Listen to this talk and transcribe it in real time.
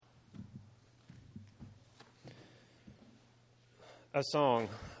A song,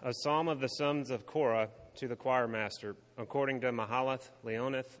 a psalm of the sons of Korah to the choir master, according to Mahalath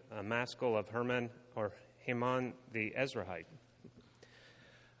Leonath, a maskil of Herman or Heman the Ezrahite.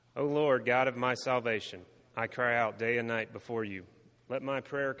 O Lord, God of my salvation, I cry out day and night before you. Let my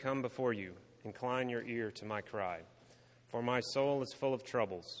prayer come before you. Incline your ear to my cry. For my soul is full of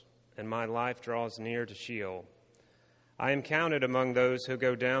troubles, and my life draws near to Sheol. I am counted among those who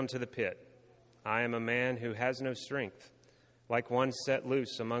go down to the pit. I am a man who has no strength, like one set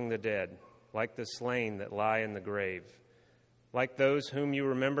loose among the dead, like the slain that lie in the grave, like those whom you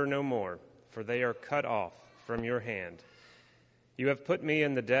remember no more, for they are cut off from your hand. You have put me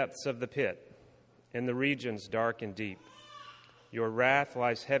in the depths of the pit, in the regions dark and deep. Your wrath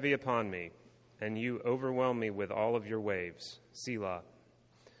lies heavy upon me, and you overwhelm me with all of your waves. Selah.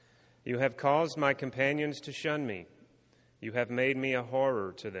 You have caused my companions to shun me. You have made me a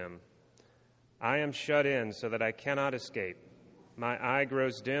horror to them. I am shut in so that I cannot escape. My eye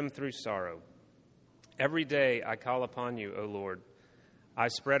grows dim through sorrow. Every day I call upon you, O Lord. I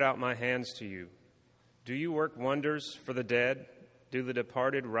spread out my hands to you. Do you work wonders for the dead? Do the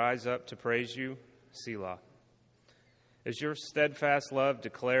departed rise up to praise you? Selah. Is your steadfast love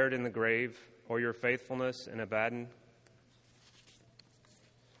declared in the grave, or your faithfulness in Abaddon?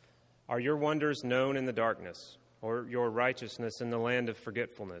 Are your wonders known in the darkness, or your righteousness in the land of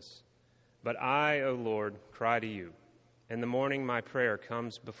forgetfulness? But I, O Lord, cry to you. In the morning my prayer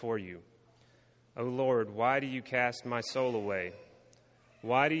comes before you. O Lord, why do you cast my soul away?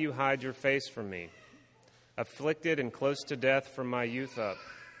 Why do you hide your face from me? Afflicted and close to death from my youth up,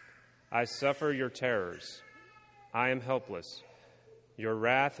 I suffer your terrors. I am helpless. Your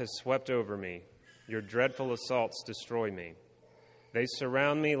wrath has swept over me. Your dreadful assaults destroy me. They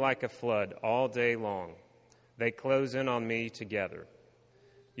surround me like a flood all day long. They close in on me together.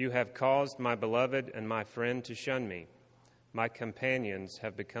 You have caused my beloved and my friend to shun me. My companions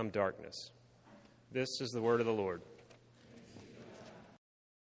have become darkness. This is the word of the Lord.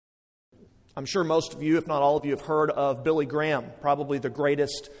 I'm sure most of you, if not all of you, have heard of Billy Graham, probably the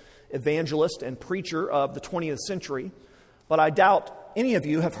greatest evangelist and preacher of the 20th century. But I doubt any of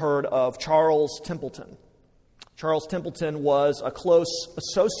you have heard of Charles Templeton. Charles Templeton was a close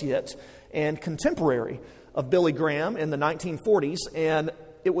associate and contemporary of Billy Graham in the 1940s, and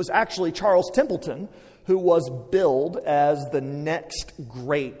it was actually Charles Templeton who was billed as the next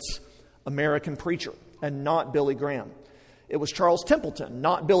great American preacher, and not Billy Graham. It was Charles Templeton,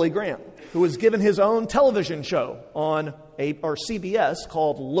 not Billy Graham, who was given his own television show on CBS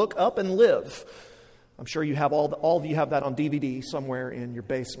called Look Up and Live. I'm sure you have all of you have that on DVD somewhere in your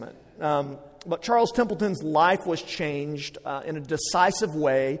basement. But Charles Templeton's life was changed in a decisive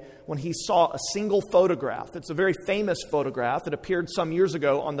way when he saw a single photograph. It's a very famous photograph. It appeared some years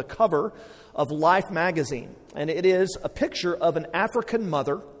ago on the cover of Life magazine. And it is a picture of an African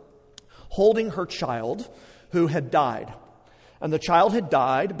mother holding her child who had died. And the child had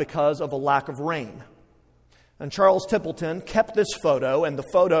died because of a lack of rain. And Charles Templeton kept this photo, and the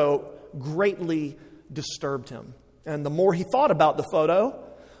photo greatly disturbed him. And the more he thought about the photo,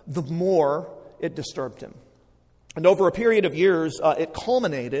 the more it disturbed him. And over a period of years, it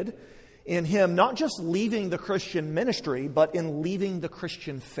culminated in him not just leaving the Christian ministry, but in leaving the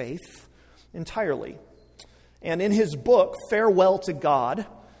Christian faith entirely. And in his book, Farewell to God,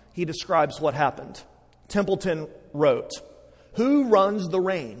 he describes what happened. Templeton wrote, "Who runs the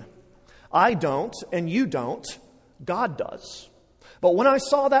rain? I don't, and you don't. God does. But when I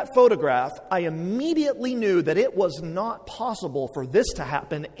saw that photograph, I immediately knew that it was not possible for this to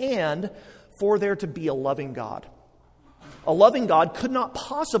happen and for there to be a loving God. A loving God could not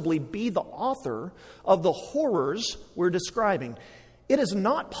possibly be the author of the horrors we're describing. It is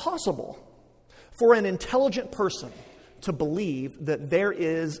not possible for an intelligent person to believe that there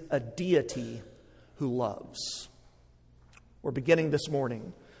is a deity who loves." We're beginning this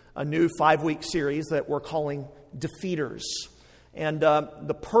morning a new 5-week series that we're calling Defeaters. And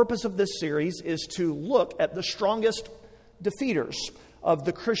the purpose of this series is to look at the strongest defeaters of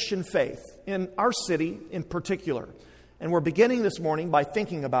the Christian faith in our city in particular. And we're beginning this morning by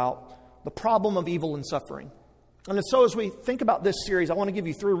thinking about the problem of evil and suffering. And so as we think about this series, I want to give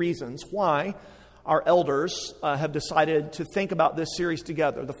you 3 reasons why our elders have decided to think about this series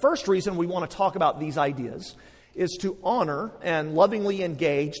together. The first reason we want to talk about these ideas is to honor and lovingly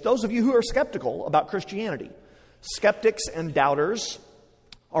engage those of you who are skeptical about Christianity. Skeptics and doubters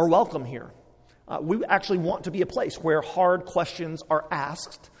are welcome here. We actually want to be a place where hard questions are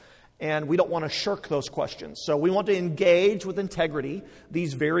asked And we don't want to shirk those questions. So we want to engage with integrity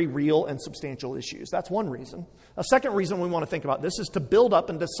these very real and substantial issues. That's one reason. A second reason we want to think about this is to build up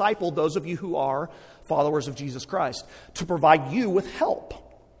and disciple those of you who are followers of Jesus Christ, to provide you with help.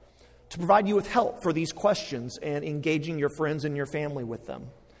 To provide you with help for these questions and engaging your friends and your family with them.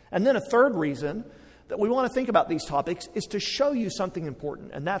 And then a third reason that we want to think about these topics is to show you something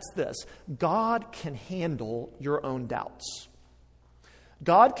important, and that's this: God can handle your own doubts.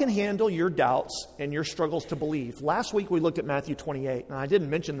 God can handle your doubts and your struggles to believe. Last week we looked at Matthew 28, and I didn't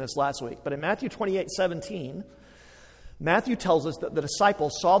mention this last week, but in Matthew 28:17, Matthew tells us that the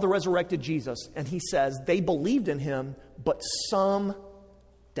disciples saw the resurrected Jesus, and he says they believed in him, but some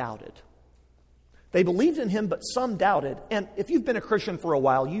doubted. They believed in him, but some doubted. And if you've been a Christian for a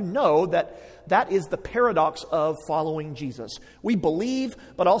while, you know that that is the paradox of following Jesus. We believe,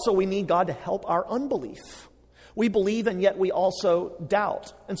 but also we need God to help our unbelief. We believe, and yet we also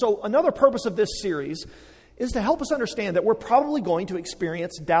doubt. And so another purpose of this series is to help us understand that we're probably going to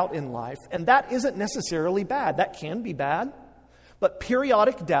experience doubt in life, and that isn't necessarily bad. That can be bad, but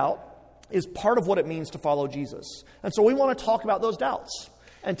periodic doubt is part of what it means to follow Jesus. And so we want to talk about those doubts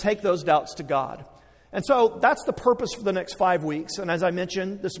and take those doubts to God. And so that's the purpose for the next 5 weeks. And as I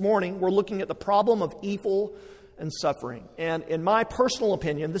mentioned this morning, we're looking at the problem of evil and suffering. And in my personal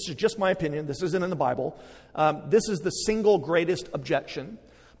opinion, this is just my opinion, this isn't in the Bible, this is the single greatest objection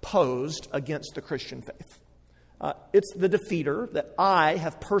posed against the Christian faith. It's the defeater that I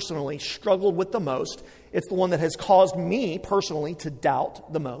have personally struggled with the most. It's the one that has caused me personally to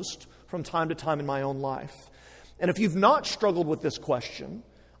doubt the most from time to time in my own life. And if you've not struggled with this question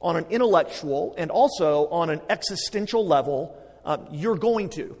on an intellectual and also on an existential level, you're going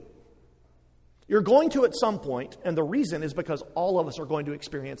to. You're going to at some point, and the reason is because all of us are going to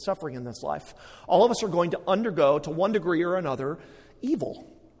experience suffering in this life. All of us are going to undergo, to one degree or another, evil.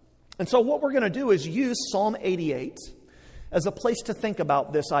 And so what we're going to do is use Psalm 88 as a place to think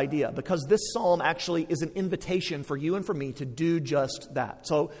about this idea, because this psalm actually is an invitation for you and for me to do just that.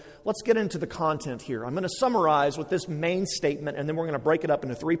 So let's get into the content here. I'm going to summarize with this main statement, and then we're going to break it up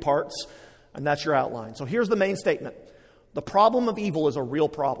into 3 parts, and that's your outline. So here's the main statement. The problem of evil is a real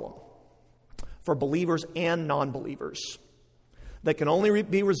problem for believers and non-believers that can only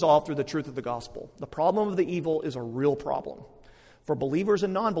be resolved through the truth of the gospel. The problem of the evil is a real problem for believers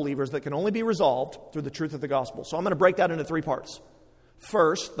and non-believers that can only be resolved through the truth of the gospel. So I'm going to break that into 3 parts.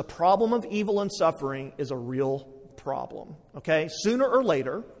 First, the problem of evil and suffering is a real problem. Okay? Sooner or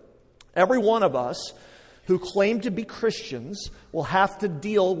later, every one of us who claim to be Christians will have to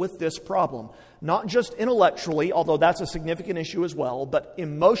deal with this problem. Not just intellectually, although that's a significant issue as well, but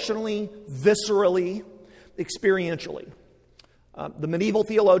emotionally, viscerally, experientially. The medieval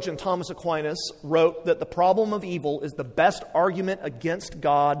theologian Thomas Aquinas wrote that the problem of evil is the best argument against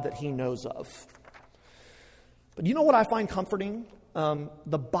God that he knows of. But you know what I find comforting?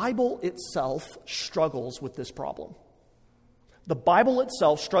 The Bible itself struggles with this problem. The Bible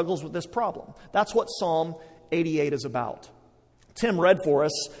itself struggles with this problem. That's what Psalm 88 is about. Tim read for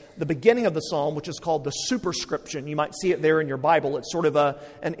us the beginning of the psalm, which is called the superscription. You might see it there in your Bible. It's sort of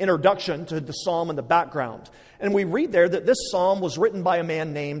an introduction to the psalm in the background. And we read there that this psalm was written by a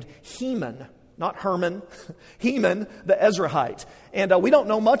man named Heman, not Herman, Heman the Ezrahite. And we don't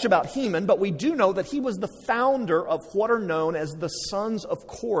know much about Heman, but we do know that he was the founder of what are known as the Sons of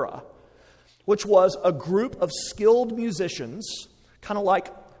Korah, which was a group of skilled musicians, kind of like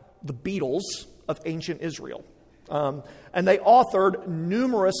the Beatles of ancient Israel. And they authored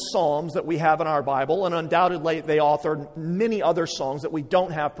numerous psalms that we have in our Bible, and undoubtedly they authored many other songs that we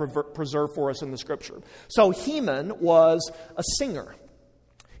don't have preserved for us in the Scripture. So Heman was a singer.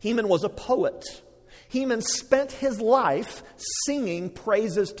 Heman was a poet. Heman spent his life singing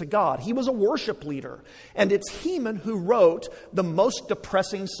praises to God. He was a worship leader. And it's Heman who wrote the most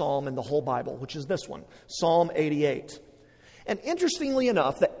depressing psalm in the whole Bible, which is this one, Psalm 88. And interestingly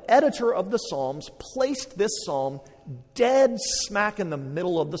enough, the editor of the Psalms placed this psalm dead smack in the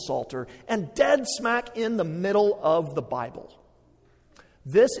middle of the Psalter and dead smack in the middle of the Bible.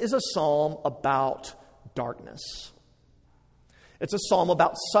 This is a psalm about darkness. It's a psalm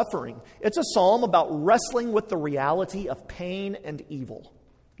about suffering. It's a psalm about wrestling with the reality of pain and evil.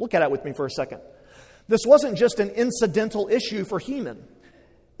 Look at it with me for a second. This wasn't just an incidental issue for Heman.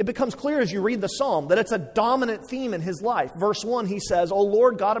 It becomes clear as you read the psalm that it's a dominant theme in his life. Verse 1, he says, "O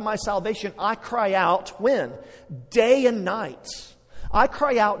Lord God of my salvation, I cry out," when? Day and night. I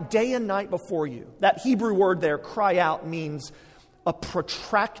cry out day and night before you. That Hebrew word there, cry out, means a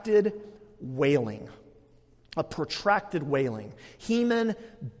protracted wailing. A protracted wailing. Heman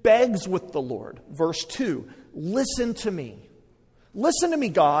begs with the Lord. Verse 2, "Listen to me. Listen to me,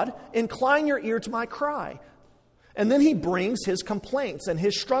 God. Incline your ear to my cry. And then he brings his complaints and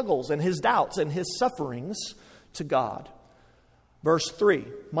his struggles and his doubts and his sufferings to God. Verse 3,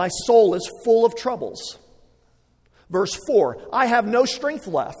 my soul is full of troubles. Verse 4, I have no strength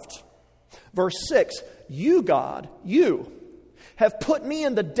left. Verse 6, you, God, you have put me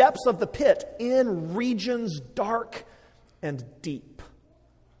in the depths of the pit, in regions dark and deep.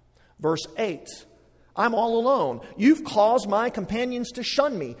 Verse 8, I'm all alone. You've caused my companions to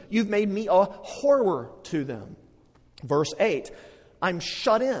shun me. You've made me a horror to them. Verse 8, I'm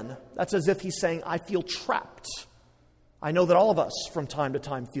shut in. That's as if he's saying, I feel trapped. I know that all of us from time to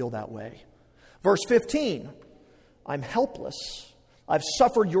time feel that way. Verse 15, I'm helpless. I've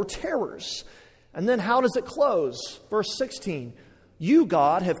suffered your terrors. And then how does it close? Verse 16, you,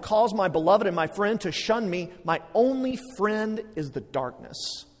 God, have caused my beloved and my friend to shun me. My only friend is the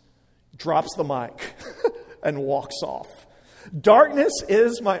darkness. Drops the mic and walks off. Darkness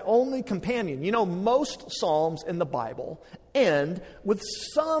is my only companion. You know, most Psalms in the Bible end with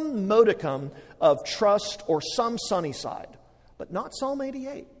some modicum of trust or some sunny side. But not Psalm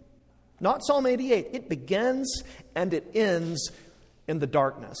 88. Not Psalm 88. It begins and it ends in the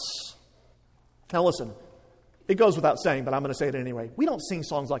darkness. Now listen, it goes without saying, but I'm going to say it anyway. We don't sing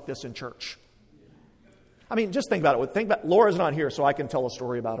songs like this in church. I mean, just think about it. Laura's not here, so I can tell a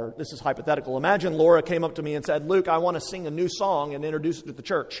story about her. This is hypothetical. Imagine Laura came up to me and said, Luke, I want to sing a new song and introduce it to the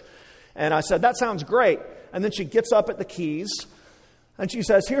church. And I said, that sounds great. And then she gets up at the keys and she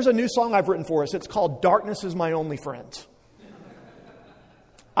says, here's a new song I've written for us. It's called Darkness is My Only Friend.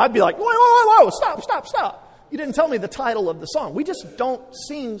 I'd be like, whoa, stop. You didn't tell me the title of the song. We just don't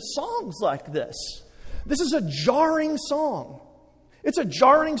sing songs like this. This is a jarring song. It's a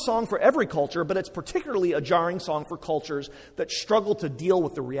jarring song for every culture, but it's particularly a jarring song for cultures that struggle to deal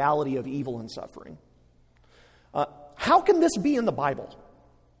with the reality of evil and suffering. How can this be in the Bible?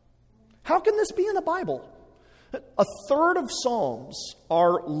 How can this be in the Bible? A third of Psalms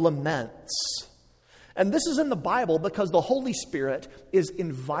are laments. And this is in the Bible because the Holy Spirit is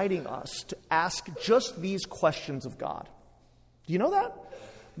inviting us to ask just these questions of God. Do you know that?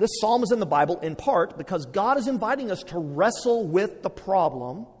 This psalm is in the Bible in part because God is inviting us to wrestle with the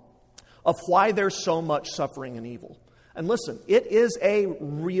problem of why there's so much suffering and evil. And listen, it is a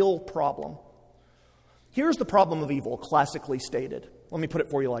real problem. Here's the problem of evil, classically stated. Let me put it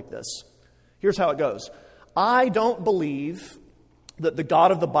for you like this. Here's how it goes. I don't believe that the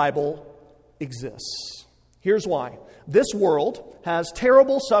God of the Bible exists. Here's why. This world has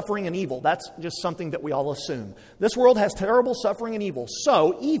terrible suffering and evil. That's just something that we all assume. This world has terrible suffering and evil.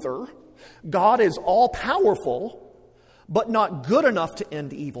 So either God is all-powerful, but not good enough to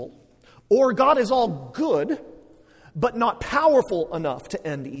end evil, or God is all good, but not powerful enough to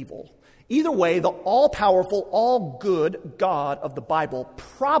end evil. Either way, the all-powerful, all-good God of the Bible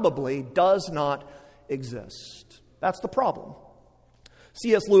probably does not exist. That's the problem.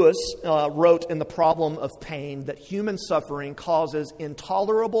 C.S. Lewis wrote in The Problem of Pain that human suffering causes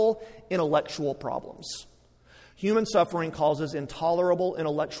intolerable intellectual problems. Human suffering causes intolerable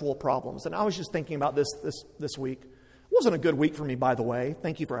intellectual problems. And I was just thinking about this week. It wasn't a good week for me, by the way.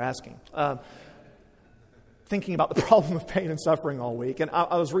 Thank you for asking. Thinking about the problem of pain and suffering all week. And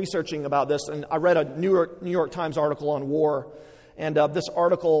I was researching about this, and I read a New York Times article on war. And this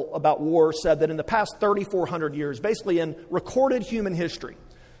article about war said that in the past 3,400 years, basically in recorded human history,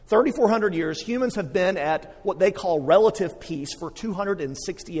 3,400 years, humans have been at what they call relative peace for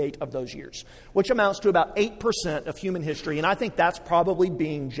 268 of those years, which amounts to about 8% of human history. And I think that's probably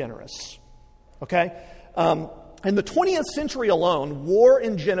being generous. Okay? In the 20th century alone, war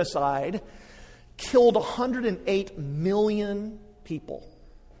and genocide killed 108 million people.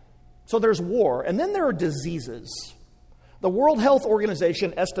 So there's war. And then there are diseases. The World Health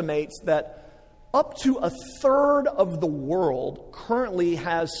Organization estimates that up to a third of the world currently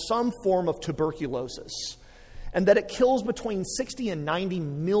has some form of tuberculosis, and that it kills between 60 and 90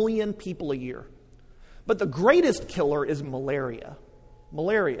 million people a year. But the greatest killer is malaria.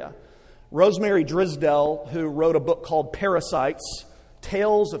 Malaria. Rosemary Drisdell, who wrote a book called Parasites,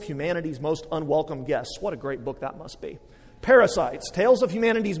 Tales of Humanity's Most Unwelcome Guests. What a great book that must be. Parasites, Tales of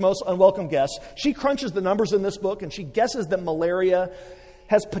Humanity's Most Unwelcome Guests. She crunches the numbers in this book, and she guesses that malaria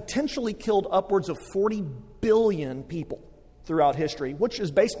has potentially killed upwards of 40 billion people throughout history, which is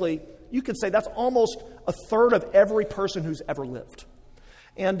basically, you could say that's almost a third of every person who's ever lived.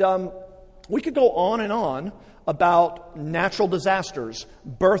 And we could go on and on about natural disasters,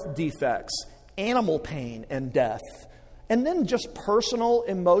 birth defects, animal pain and death, and then just personal,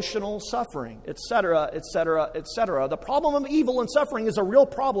 emotional suffering, etc., etc., etc. The problem of evil and suffering is a real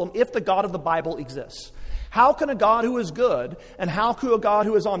problem if the God of the Bible exists. How can a God who is good and how can a God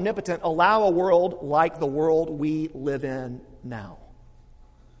who is omnipotent allow a world like the world we live in now?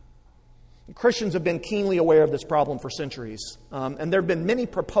 Christians have been keenly aware of this problem for centuries, and there have been many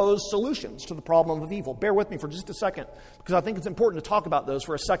proposed solutions to the problem of evil. Bear with me for just a second, because I think it's important to talk about those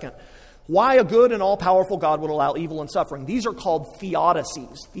for a second. Why a good and all-powerful God would allow evil and suffering. These are called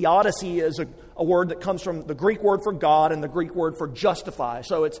theodicies. Theodicy is a word that comes from the Greek word for God and the Greek word for justify.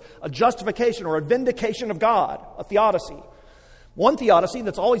 So it's a justification or a vindication of God, a theodicy. One theodicy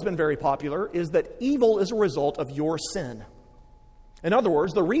that's always been very popular is that evil is a result of your sin. In other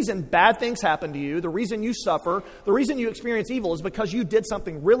words, the reason bad things happen to you, the reason you suffer, the reason you experience evil is because you did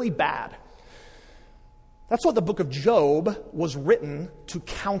something really bad. That's what the book of Job was written to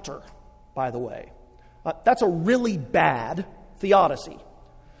counter, by the way. That's a really bad theodicy.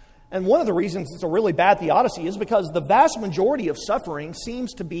 And one of the reasons it's a really bad theodicy is because the vast majority of suffering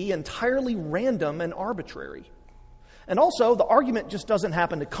seems to be entirely random and arbitrary. And also, the argument just doesn't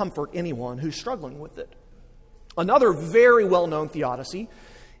happen to comfort anyone who's struggling with it. Another very well-known theodicy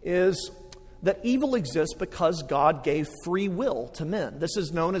is that evil exists because God gave free will to men. This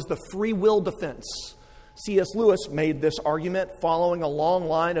is known as the free will defense. C.S. Lewis made this argument following a long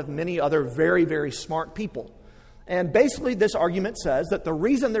line of many other very, very smart people. And basically this argument says that the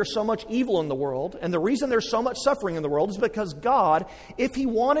reason there's so much evil in the world and the reason there's so much suffering in the world is because God, if He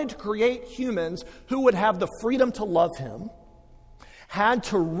wanted to create humans who would have the freedom to love Him, had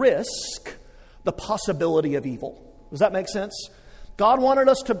to risk the possibility of evil. Does that make sense? God wanted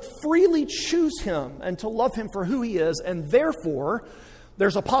us to freely choose Him and to love Him for who He is, and therefore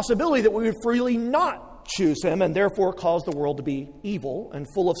there's a possibility that we would freely not choose Him and therefore cause the world to be evil and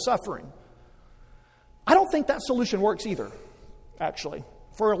full of suffering. I don't think that solution works either, actually,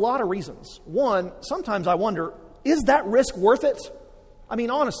 for a lot of reasons. One, sometimes I wonder, is that risk worth it? I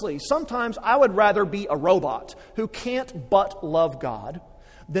mean, honestly, sometimes I would rather be a robot who can't but love God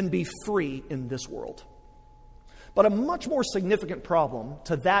than be free in this world. But a much more significant problem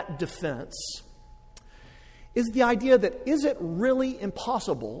to that defense is the idea that is it really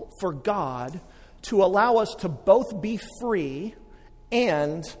impossible for God to allow us to both be free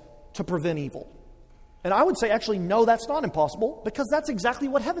and to prevent evil? And I would say, actually, no, that's not impossible, because that's exactly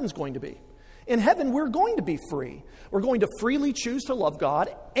what heaven's going to be. In heaven, we're going to be free. We're going to freely choose to love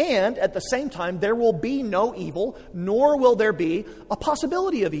God, and at the same time, there will be no evil, nor will there be a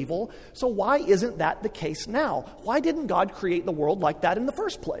possibility of evil. So why isn't that the case now? Why didn't God create the world like that in the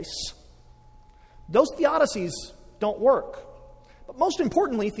first place? Those theodicies don't work. But most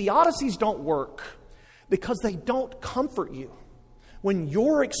importantly, theodicies don't work because they don't comfort you when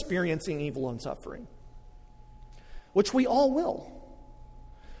you're experiencing evil and suffering, which we all will.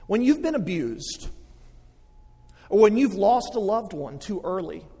 When you've been abused, or when you've lost a loved one too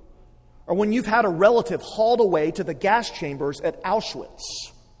early, or when you've had a relative hauled away to the gas chambers at Auschwitz,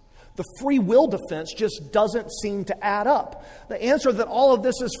 the free will defense just doesn't seem to add up. The answer that all of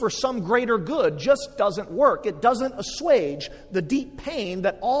this is for some greater good just doesn't work. It doesn't assuage the deep pain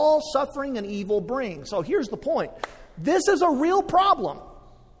that all suffering and evil bring. So here's the point. This is a real problem.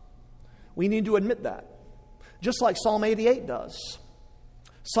 We need to admit that, just like Psalm 88 does.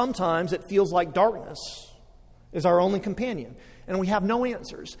 Sometimes it feels like darkness is our only companion, and we have no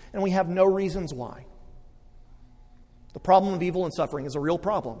answers, and we have no reasons why. The problem of evil and suffering is a real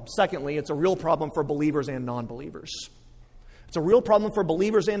problem. Secondly, it's a real problem for believers and non-believers. It's a real problem for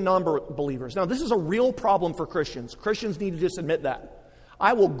believers and non-believers. Now, this is a real problem for Christians. Christians need to just admit that.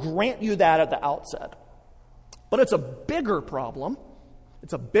 I will grant you that at the outset. But it's a bigger problem.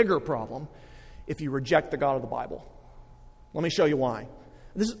 It's a bigger problem if you reject the God of the Bible. Let me show you why.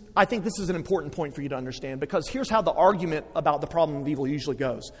 I think this is an important point for you to understand, because here's how the argument about the problem of evil usually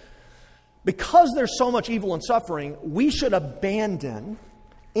goes. Because there's so much evil and suffering, we should abandon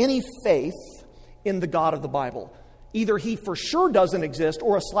any faith in the God of the Bible. Either He for sure doesn't exist,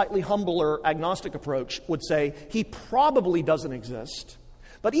 or a slightly humbler agnostic approach would say He probably doesn't exist.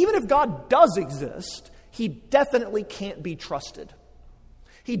 But even if God does exist, He definitely can't be trusted.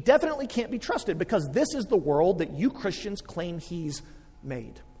 He definitely can't be trusted because this is the world that you Christians claim He's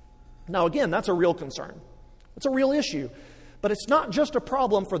made. Now, again, that's a real concern. It's a real issue. But it's not just a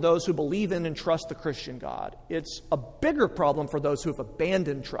problem for those who believe in and trust the Christian God. It's a bigger problem for those who have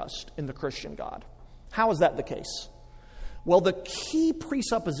abandoned trust in the Christian God. How is that the case? Well, the key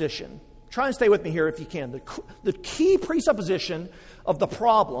presupposition, try and stay with me here if you can. The key presupposition of the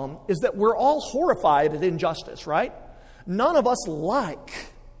problem is that we're all horrified at injustice, right? None of us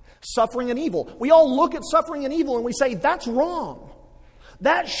like suffering and evil. We all look at suffering and evil and we say, that's wrong.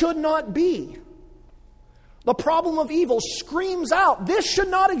 That should not be. The problem of evil screams out, this should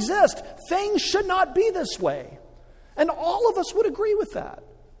not exist. Things should not be this way. And all of us would agree with that.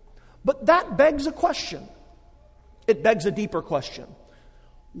 But that begs a question. It begs a deeper question.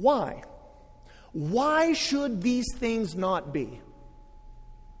 Why? Why should these things not be?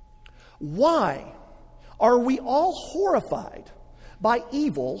 Why are we all horrified by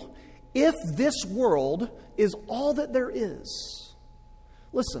evil if this world is all that there is?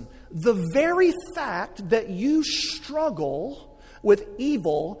 Listen, the very fact that you struggle with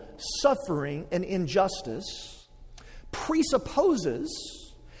evil, suffering, and injustice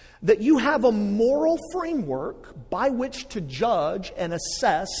presupposes that you have a moral framework by which to judge and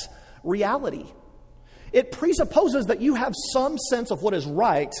assess reality. It presupposes that you have some sense of what is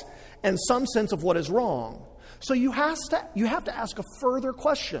right and some sense of what is wrong. So you have to ask a further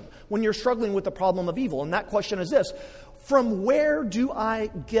question when you're struggling with the problem of evil. And that question is this: from where do I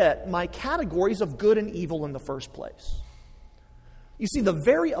get my categories of good and evil in the first place? You see, the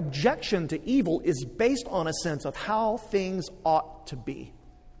very objection to evil is based on a sense of how things ought to be.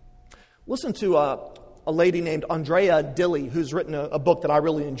 Listen to a lady named Andrea Dilley, who's written a book that I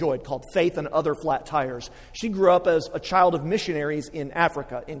really enjoyed called Faith and Other Flat Tires. She grew up as a child of missionaries in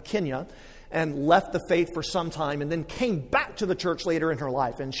Africa, in Kenya, and left the faith for some time and then came back to the church later in her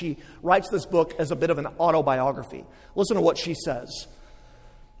life. And she writes this book as a bit of an autobiography. Listen to what she says.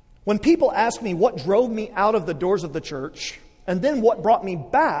 When people ask me what drove me out of the doors of the church and then what brought me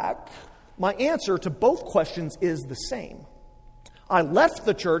back, my answer to both questions is the same. I left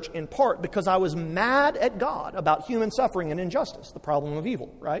the church in part because I was mad at God about human suffering and injustice, the problem of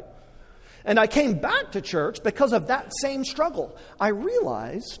evil, right? And I came back to church because of that same struggle. I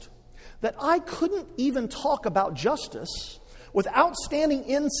realized that I couldn't even talk about justice without standing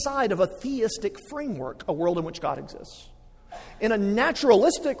inside of a theistic framework, a world in which God exists. In a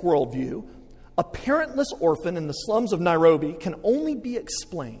naturalistic worldview, a parentless orphan in the slums of Nairobi can only be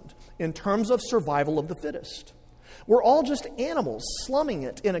explained in terms of survival of the fittest. We're all just animals slumming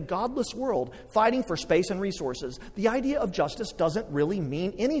it in a godless world, fighting for space and resources. The idea of justice doesn't really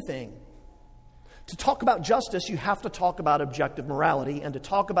mean anything. To talk about justice, you have to talk about objective morality. And to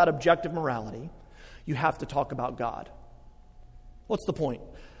talk about objective morality, you have to talk about God. What's the point?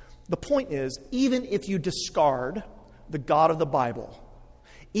 The point is, even if you discard the God of the Bible,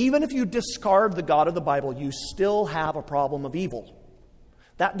 you still have a problem of evil.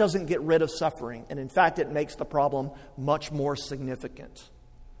 That doesn't get rid of suffering. And in fact, it makes the problem much more significant.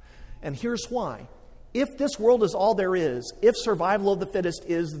 And here's why. If this world is all there is, if survival of the fittest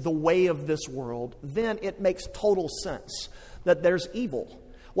is the way of this world, then it makes total sense that there's evil.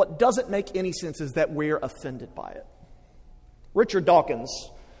 What doesn't make any sense is that we're offended by it. Richard Dawkins,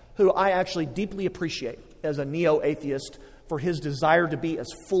 who I actually deeply appreciate as a neo-atheist for his desire to be as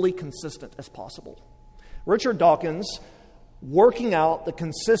fully consistent as possible. Richard Dawkins, working out the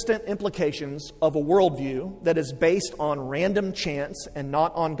consistent implications of a worldview that is based on random chance and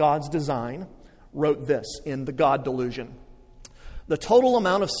not on God's design, wrote this in The God Delusion. The total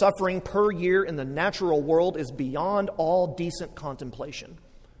amount of suffering per year in the natural world is beyond all decent contemplation.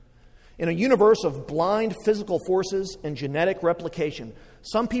 In a universe of blind physical forces and genetic replication,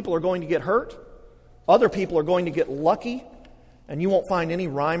 some people are going to get hurt, other people are going to get lucky, and you won't find any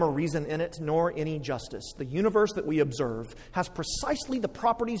rhyme or reason in it, nor any justice. The universe that we observe has precisely the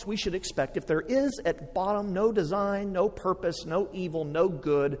properties we should expect if there is at bottom no design, no purpose, no evil, no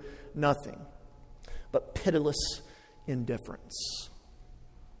good, nothing but pitiless indifference.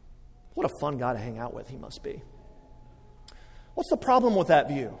 What a fun guy to hang out with he must be. What's the problem with that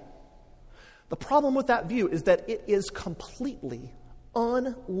view? The problem with that view is that it is completely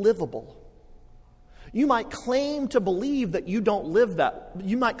unlivable. You might claim to believe that you don't live that.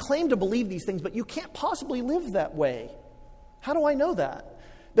 You might claim to believe these things, but you can't possibly live that way. How do I know that?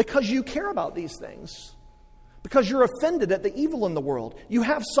 Because you care about these things. Because you're offended at the evil in the world. You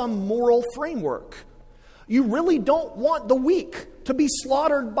have some moral framework. You really don't want the weak to be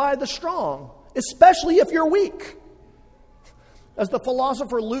slaughtered by the strong, especially if you're weak. As the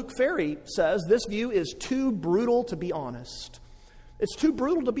philosopher Luke Ferry says, this view is too brutal to be honest. It's too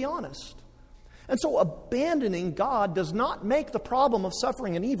brutal to be honest. And so abandoning God does not make the problem of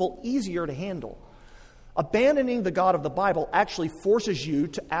suffering and evil easier to handle. Abandoning the God of the Bible actually forces you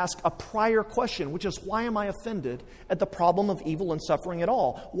to ask a prior question, which is, why am I offended at the problem of evil and suffering at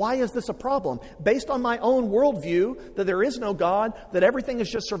all? Why is this a problem? Based on my own worldview, that there is no God, that everything is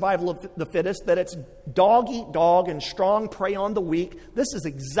just survival of the fittest, that it's dog eat dog and strong prey on the weak, this is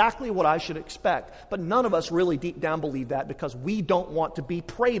exactly what I should expect. But none of us really deep down believe that, because we don't want to be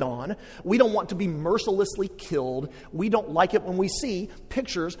preyed on. We don't want to be mercilessly killed. We don't like it when we see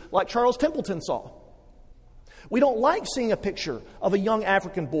pictures like Charles Templeton saw. We don't like seeing a picture of a young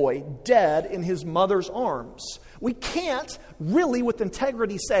African boy dead in his mother's arms. We can't really with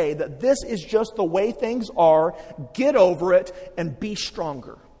integrity say that this is just the way things are, get over it, and be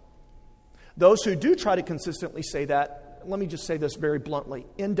stronger. Those who do try to consistently say that, let me just say this very bluntly,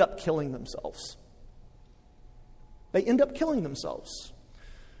 end up killing themselves. They end up killing themselves.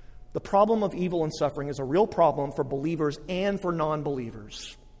 The problem of evil and suffering is a real problem for believers and for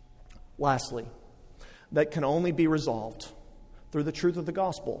non-believers. Lastly, that can only be resolved through the truth of the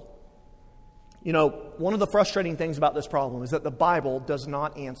gospel. You know, one of the frustrating things about this problem is that the Bible does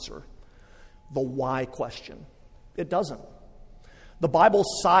not answer the why question. It doesn't. The Bible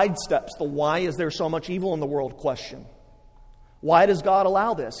sidesteps the why is there so much evil in the world question. Why does God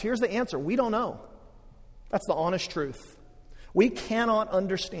allow this? Here's the answer. We don't know. That's the honest truth. We cannot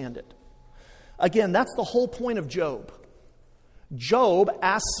understand it. Again, that's the whole point of Job. Job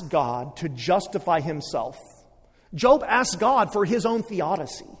asks God to justify himself. Job asks God for his own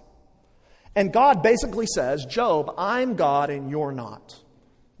theodicy. And God basically says, Job, I'm God and you're not.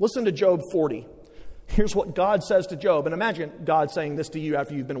 Listen to Job 40. Here's what God says to Job. And imagine God saying this to you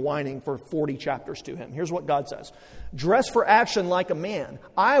after you've been whining for 40 chapters to him. Here's what God says. Dress for action like a man.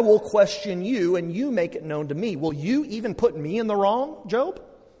 I will question you and you make it known to me. Will you even put me in the wrong, Job?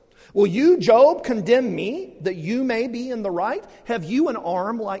 Will you, Job, condemn me that you may be in the right? Have you an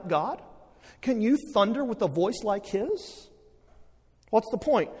arm like God? Can you thunder with a voice like his? What's the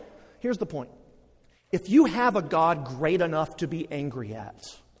point? Here's the point. If you have a God great enough to be angry at,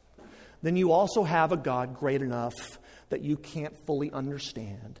 then you also have a God great enough that you can't fully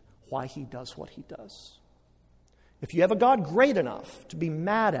understand why he does what he does. If you have a God great enough to be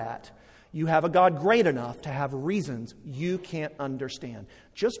mad at, you have a God great enough to have reasons you can't understand.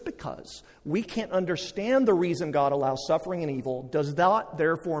 Just because we can't understand the reason God allows suffering and evil does not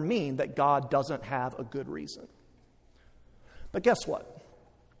therefore mean that God doesn't have a good reason. But guess what?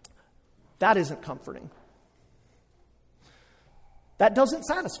 That isn't comforting. That doesn't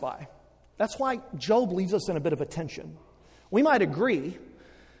satisfy. That's why Job leaves us in a bit of a tension. We might agree,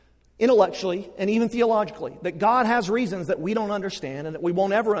 intellectually and even theologically, that God has reasons that we don't understand and that we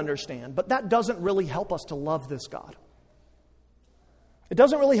won't ever understand, but that doesn't really help us to love this God. It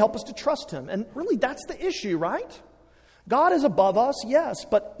doesn't really help us to trust him. And really, that's the issue, right? God is above us, yes,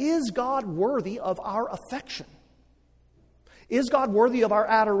 but is God worthy of our affection? Is God worthy of our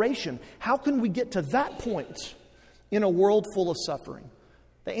adoration? How can we get to that point in a world full of suffering?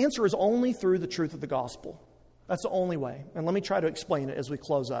 The answer is only through the truth of the gospel. That's the only way. And let me try to explain it as we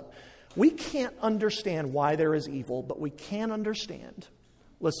close up. We can't understand why there is evil, but we can understand.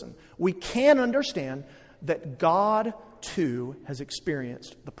 Listen, we can understand that God too has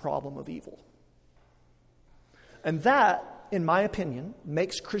experienced the problem of evil. And that, in my opinion,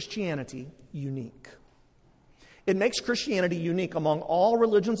 makes Christianity unique. It makes Christianity unique among all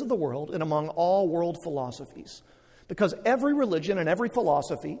religions of the world and among all world philosophies. Because every religion and every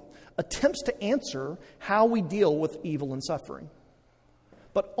philosophy attempts to answer how we deal with evil and suffering.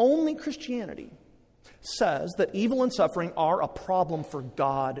 But only Christianity says that evil and suffering are a problem for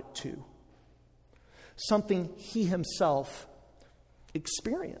God too. Something he himself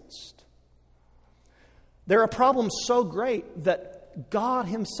experienced. They're a problem so great that God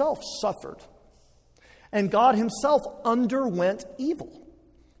himself suffered. And God himself underwent evil,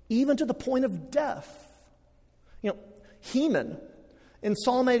 even to the point of death. You know, Heman in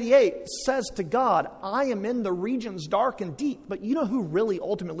Psalm 88 says to God, I am in the regions dark and deep. But you know who really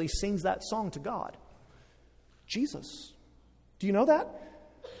ultimately sings that song to God? Jesus. Do you know that?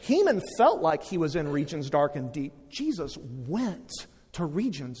 Heman felt like he was in regions dark and deep. Jesus went to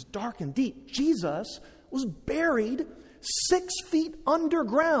regions dark and deep. Jesus was buried 6 feet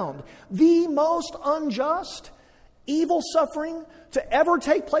underground. The most unjust, evil suffering to ever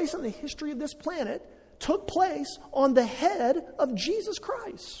take place in the history of this planet took place on the head of Jesus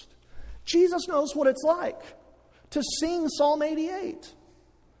Christ. Jesus knows what it's like to sing Psalm 88.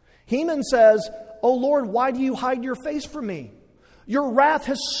 Heman says, "O Lord, why do you hide your face from me? Your wrath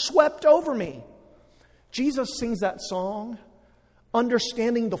has swept over me." Jesus sings that song,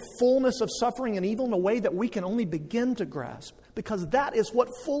 understanding the fullness of suffering and evil in a way that we can only begin to grasp, because that is what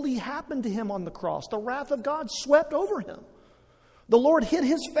fully happened to him on the cross. The wrath of God swept over him. The Lord hid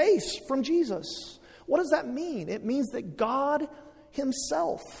his face from Jesus. What does that mean? It means that God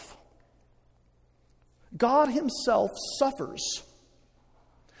himself suffers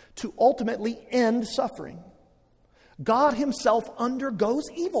to ultimately end suffering. God himself undergoes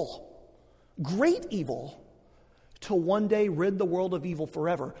evil, great evil, to one day rid the world of evil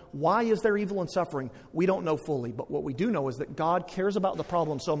forever. Why is there evil and suffering? We don't know fully, but what we do know is that God cares about the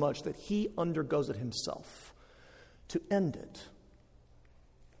problem so much that he undergoes it himself. to end it.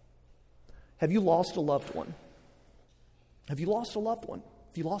 Have you lost a loved one? Have you lost a loved one?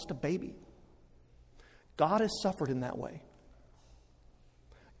 Have you lost a baby? God has suffered in that way.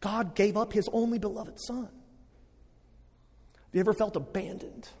 God gave up his only beloved Son. Have you ever felt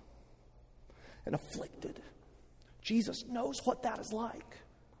abandoned and afflicted? Jesus knows what that is like.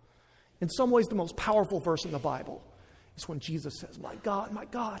 In some ways, the most powerful verse in the Bible is when Jesus says, my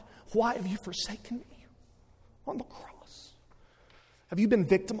God, why have you forsaken me?" On the cross. Have you been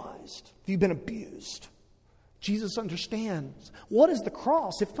victimized? Have you been abused? Jesus understands. What is the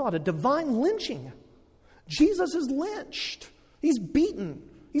cross if not a divine lynching? Jesus is lynched. He's beaten.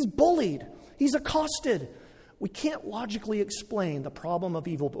 He's bullied. He's accosted. We can't logically explain the problem of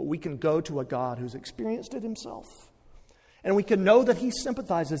evil, but we can go to a God who's experienced it himself. And we can know that he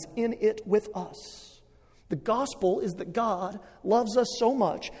sympathizes in it with us. The gospel is that God loves us so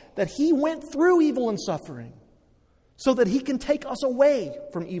much that he went through evil and suffering so that he can take us away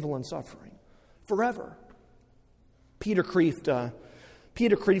from evil and suffering forever. Peter Kreeft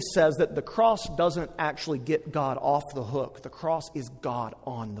says that the cross doesn't actually get God off the hook. The cross is God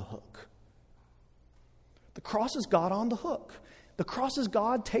on the hook. The cross is God on the hook. The cross is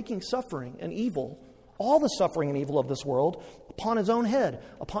God taking suffering and evil, all the suffering and evil of this world, upon his own head,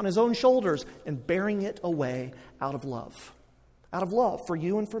 upon his own shoulders, and bearing it away out of love. Out of love for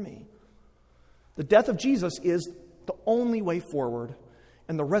you and for me. The death of Jesus is the only way forward,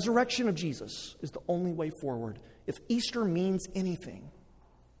 and the resurrection of Jesus is the only way forward. If Easter means anything,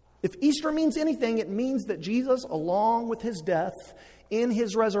 it means that Jesus, along with his death, in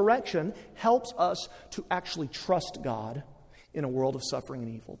his resurrection, helps us to actually trust God in a world of suffering and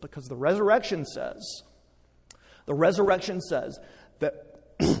evil. Because the resurrection says that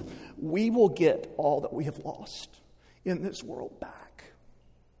we will get all that we have lost in this world back.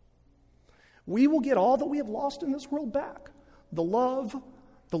 We will get all that we have lost in this world back. The love,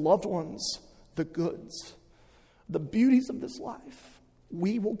 the loved ones, the goods, the beauties of this life.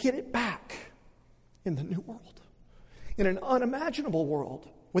 We will get it back in the new world. In an unimaginable world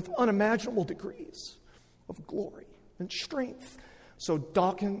with unimaginable degrees of glory and strength. So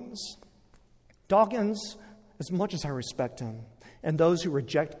Dawkins, as much as I respect him, and those who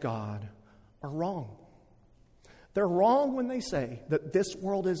reject God are wrong. They're wrong when they say that this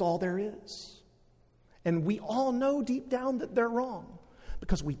world is all there is. And we all know deep down that they're wrong.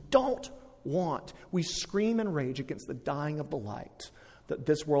 Because we scream and rage against the dying of the light, that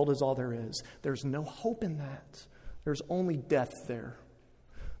this world is all there is. There's no hope in that. There's only death there.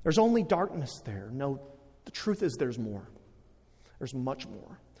 There's only darkness there. No, the truth is there's more. There's much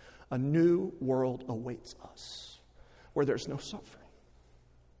more. A new world awaits us where there's no suffering,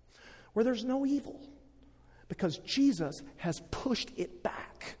 where there's no evil, because Jesus has pushed it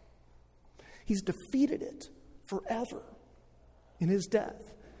back. He's defeated it forever in his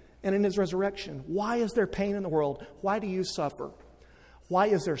death and in his resurrection. Why is there pain in the world? Why do you suffer? Why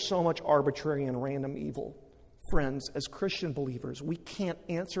is there so much arbitrary and random evil? Friends, as Christian believers, we can't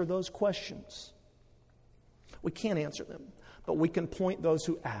answer those questions. We can't answer them, but we can point those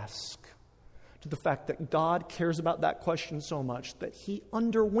who ask to the fact that God cares about that question so much that he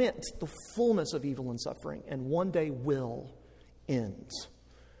underwent the fullness of evil and suffering and one day will end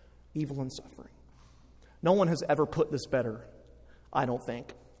evil and suffering. No one has ever put this better, I don't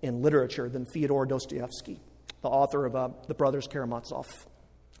think, in literature than Fyodor Dostoevsky, the author of The Brothers Karamazov.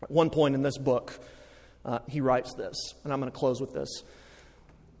 At one point in this book, he writes this, and I'm going to close with this.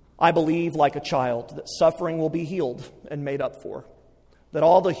 "I believe, like a child, that suffering will be healed and made up for, that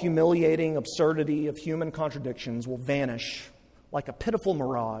all the humiliating absurdity of human contradictions will vanish like a pitiful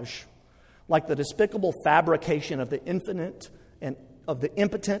mirage, like the despicable fabrication of the impotent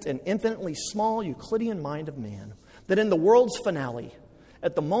and infinitely small Euclidean mind of man, that in the world's finale,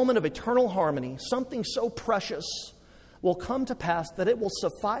 at the moment of eternal harmony, something so precious will come to pass that it will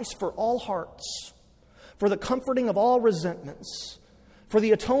suffice for all hearts, for the comforting of all resentments, for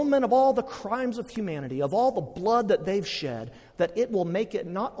the atonement of all the crimes of humanity, of all the blood that they've shed, that it will make it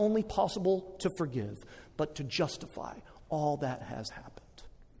not only possible to forgive, but to justify all that has happened."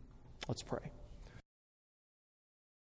 Let's pray.